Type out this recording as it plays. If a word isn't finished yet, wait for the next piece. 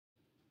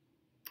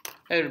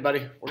Hey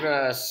everybody, we're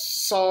going to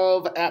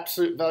solve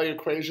absolute value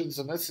equations,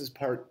 and this is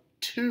part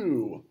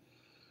 2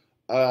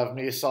 of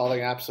me solving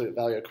absolute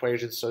value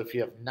equations. So if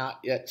you have not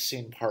yet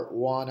seen part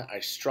 1, I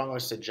strongly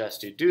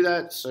suggest you do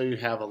that so you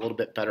have a little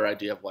bit better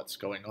idea of what's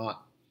going on.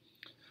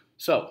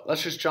 So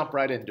let's just jump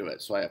right into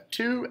it. So I have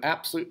 2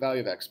 absolute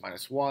value of x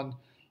minus 1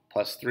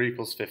 plus 3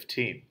 equals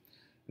 15.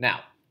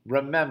 Now,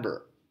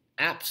 remember,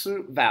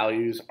 absolute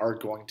values are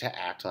going to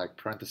act like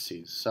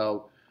parentheses.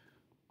 So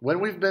when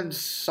we've been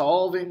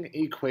solving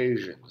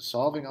equations,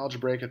 solving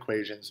algebraic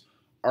equations,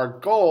 our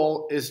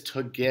goal is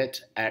to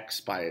get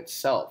x by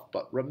itself.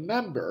 But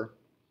remember,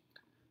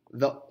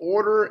 the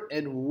order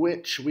in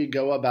which we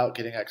go about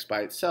getting x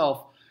by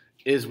itself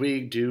is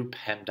we do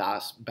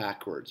PEMDAS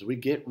backwards. We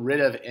get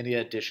rid of any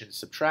addition,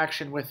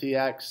 subtraction with the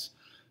x,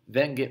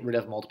 then get rid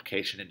of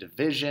multiplication and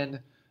division,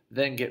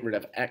 then get rid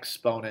of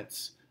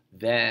exponents,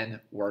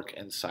 then work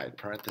inside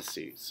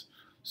parentheses.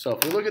 So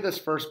if we look at this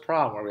first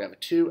problem where we have a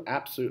 2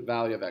 absolute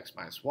value of x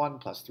minus 1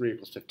 plus 3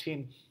 equals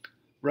 15,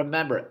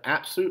 remember,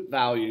 absolute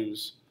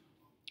values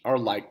are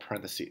like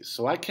parentheses.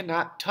 So I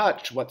cannot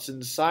touch what's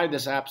inside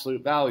this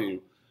absolute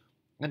value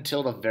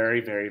until the very,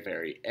 very,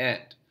 very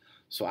end.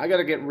 So I got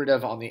to get rid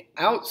of, on the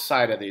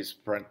outside of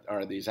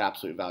these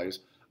absolute values,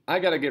 I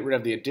got to get rid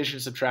of the addition,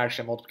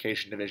 subtraction,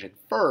 multiplication, division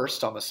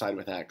first on the side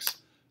with x.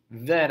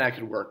 Then I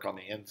can work on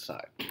the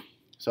inside.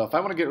 So if I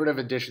want to get rid of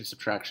addition,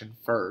 subtraction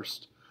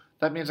first,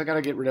 that means I got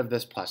to get rid of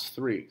this plus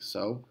 3.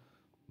 So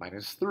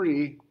minus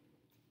 3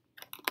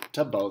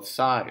 to both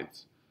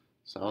sides.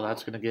 So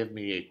that's going to give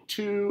me a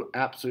 2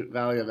 absolute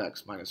value of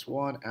x minus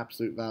 1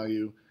 absolute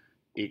value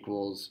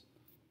equals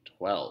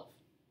 12.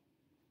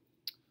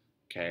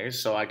 Okay,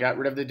 so I got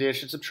rid of the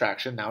addition,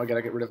 subtraction. Now I got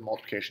to get rid of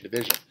multiplication,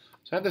 division.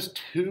 So I have this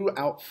 2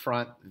 out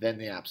front, then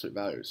the absolute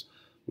values.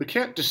 We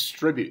can't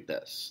distribute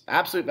this.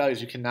 Absolute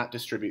values you cannot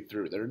distribute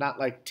through. They're not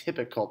like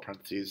typical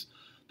parentheses.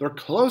 They're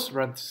close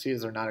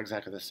parentheses, they're not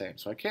exactly the same.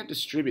 So I can't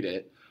distribute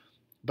it,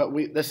 but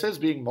this is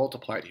being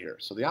multiplied here.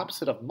 So the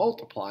opposite of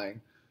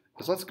multiplying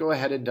is let's go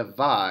ahead and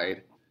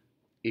divide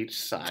each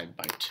side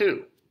by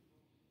 2.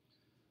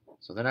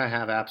 So then I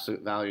have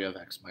absolute value of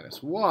x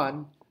minus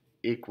 1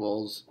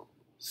 equals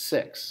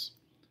 6.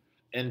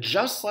 And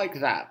just like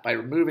that, by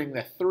removing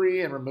the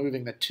 3 and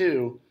removing the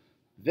 2,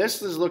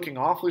 this is looking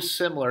awfully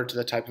similar to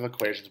the type of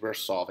equations we were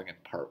solving in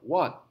part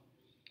 1.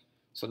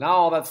 So now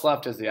all that's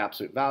left is the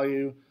absolute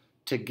value.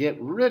 To get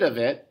rid of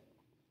it,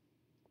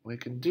 we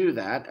can do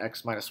that,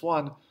 x minus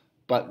 1,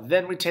 but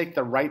then we take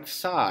the right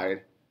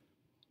side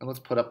and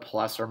let's put a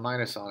plus or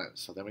minus on it.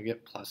 So then we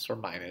get plus or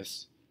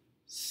minus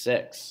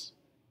 6.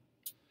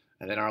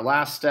 And then our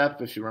last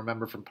step, if you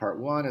remember from part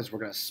 1, is we're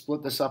going to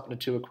split this up into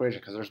 2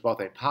 equations because there's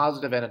both a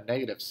positive and a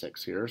negative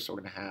 6 here. So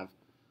we're going to have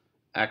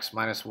x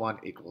minus 1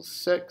 equals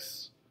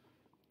 6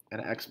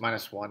 and x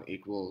minus 1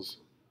 equals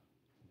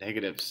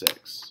negative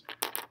 6.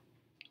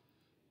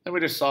 Then we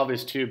just solve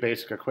these 2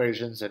 basic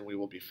equations and we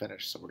will be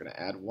finished. So we're going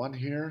to add 1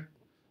 here,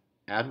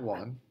 add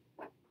 1.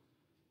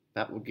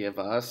 That will give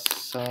us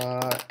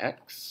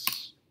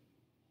x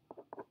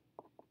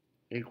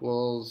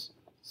equals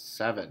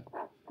 7.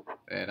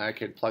 And I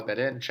can plug that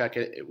in, check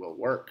it, it will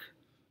work.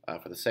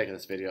 For the sake of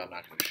this video, I'm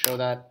not going to show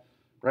that.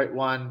 Write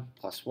 1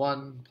 plus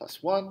 1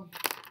 plus 1.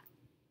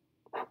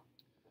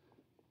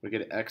 We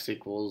get x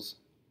equals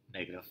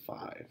negative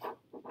 5.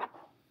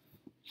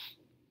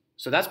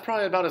 So that's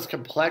probably about as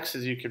complex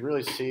as you can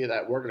really see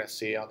that we're going to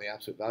see on the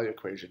absolute value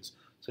equations.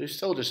 So you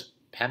still just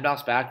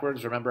PEMDAS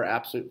backwards. Remember,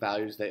 absolute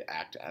values, they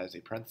act as a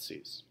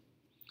parentheses.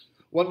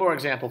 One more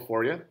example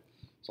for you.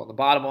 So on the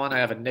bottom one, I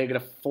have a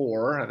negative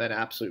 4, and then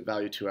absolute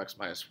value 2x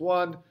minus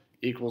 1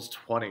 equals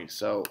 20.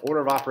 So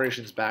order of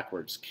operations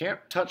backwards.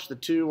 Can't touch the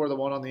 2 or the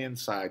 1 on the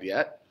inside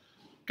yet.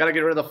 Got to get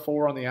rid of the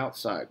 4 on the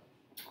outside.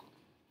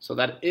 So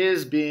that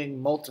is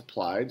being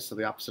multiplied. So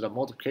the opposite of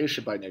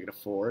multiplication by negative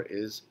 4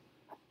 is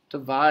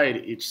divide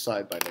each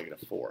side by negative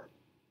 4.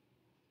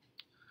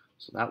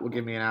 So that will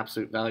give me an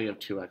absolute value of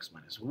 2x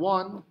minus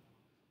 1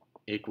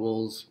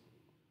 equals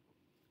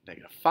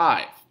negative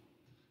 5.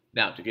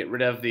 Now, to get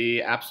rid of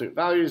the absolute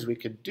values, we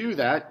could do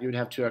that. You would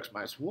have 2x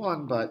minus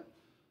 1, but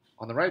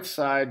on the right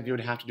side, you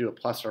would have to do a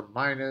plus or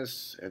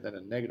minus and then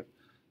a negative.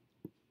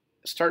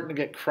 It's starting to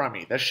get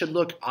crummy. That should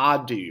look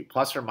odd to you.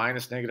 Plus or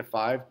minus negative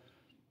 5.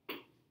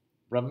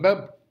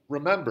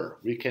 Remember,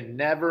 we can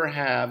never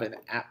have an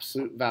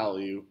absolute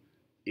value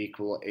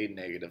equal a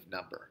negative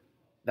number.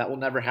 That will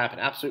never happen.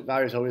 Absolute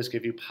values always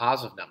give you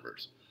positive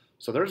numbers.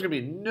 So there's going to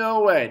be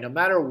no way, no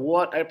matter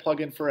what I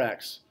plug in for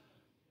x,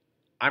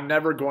 I'm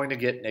never going to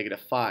get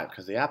negative 5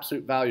 because the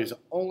absolute value is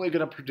only going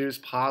to produce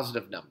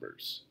positive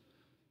numbers.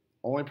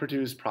 Only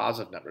produce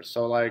positive numbers.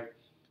 So like,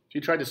 if you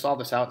tried to solve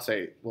this out and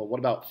say, well, what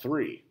about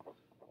 3?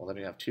 Well, then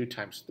you have 2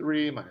 times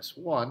 3 minus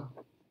 1.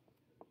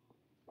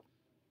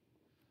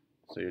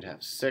 So you'd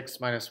have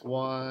 6 minus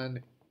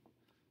 1.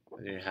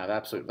 And you have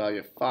absolute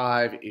value of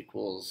 5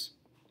 equals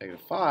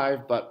negative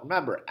 5. But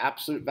remember,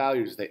 absolute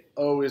values, they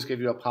always give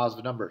you a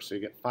positive number. So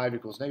you get 5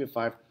 equals negative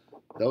 5.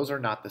 Those are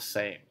not the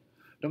same.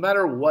 No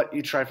matter what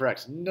you try for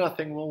x,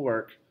 nothing will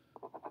work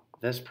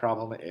This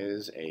problem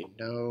is a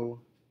no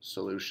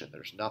solution.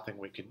 There's nothing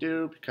we can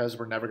do because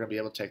we're never going to be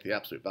able to take the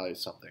absolute value of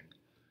something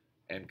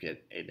and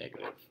get a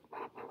negative.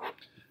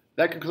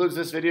 That concludes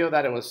this video.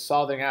 That it was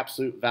solving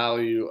absolute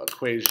value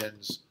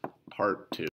equations part 2.